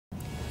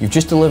You've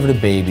just delivered a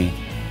baby,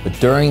 but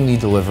during the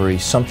delivery,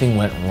 something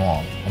went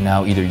wrong, and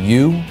now either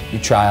you,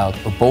 your child,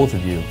 or both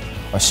of you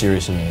are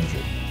seriously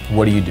injured.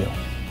 What do you do?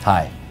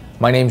 Hi,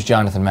 my name's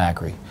Jonathan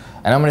Macri,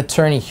 and I'm an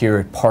attorney here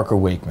at Parker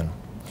Waichman.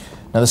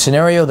 Now, the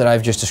scenario that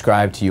I've just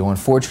described to you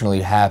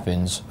unfortunately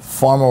happens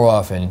far more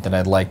often than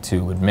I'd like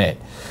to admit.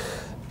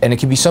 And it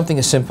can be something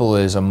as simple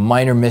as a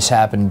minor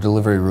mishap in the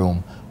delivery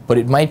room, but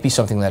it might be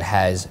something that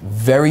has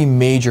very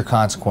major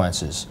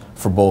consequences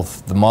for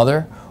both the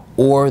mother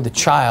or the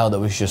child that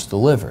was just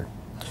delivered.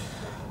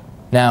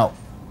 Now,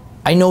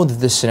 I know that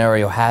this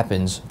scenario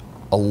happens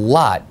a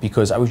lot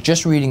because I was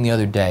just reading the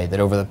other day that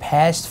over the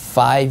past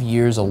 5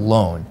 years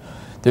alone,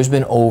 there's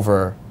been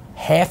over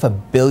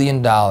 $500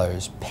 million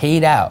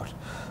paid out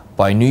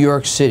by New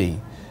York City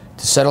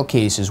to settle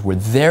cases where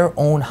their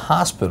own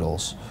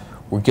hospitals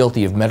were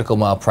guilty of medical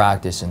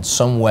malpractice in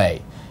some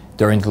way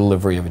during the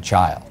delivery of a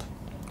child.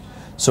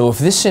 So if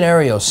this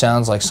scenario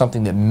sounds like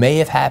something that may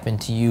have happened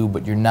to you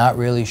but you're not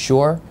really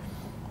sure,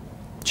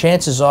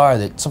 chances are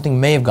that something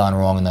may have gone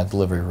wrong in that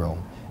delivery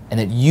room and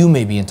that you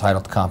may be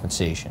entitled to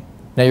compensation.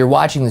 Now, you're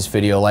watching this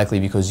video likely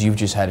because you've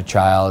just had a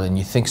child and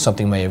you think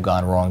something may have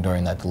gone wrong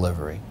during that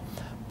delivery.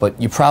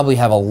 But you probably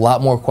have a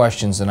lot more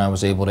questions than I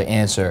was able to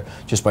answer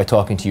just by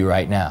talking to you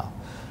right now.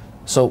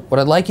 So what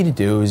I'd like you to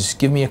do is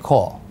give me a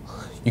call.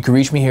 You can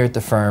reach me here at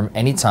the firm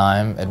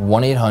anytime at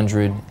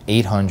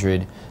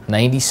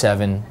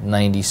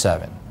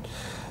 1-800-800-9797.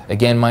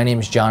 Again, my name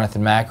is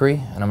Jonathan Macri,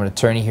 and I'm an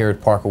attorney here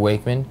at Parker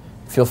Waichman.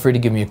 Feel free to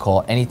give me a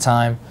call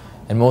anytime,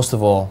 and most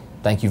of all,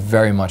 thank you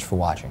very much for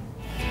watching.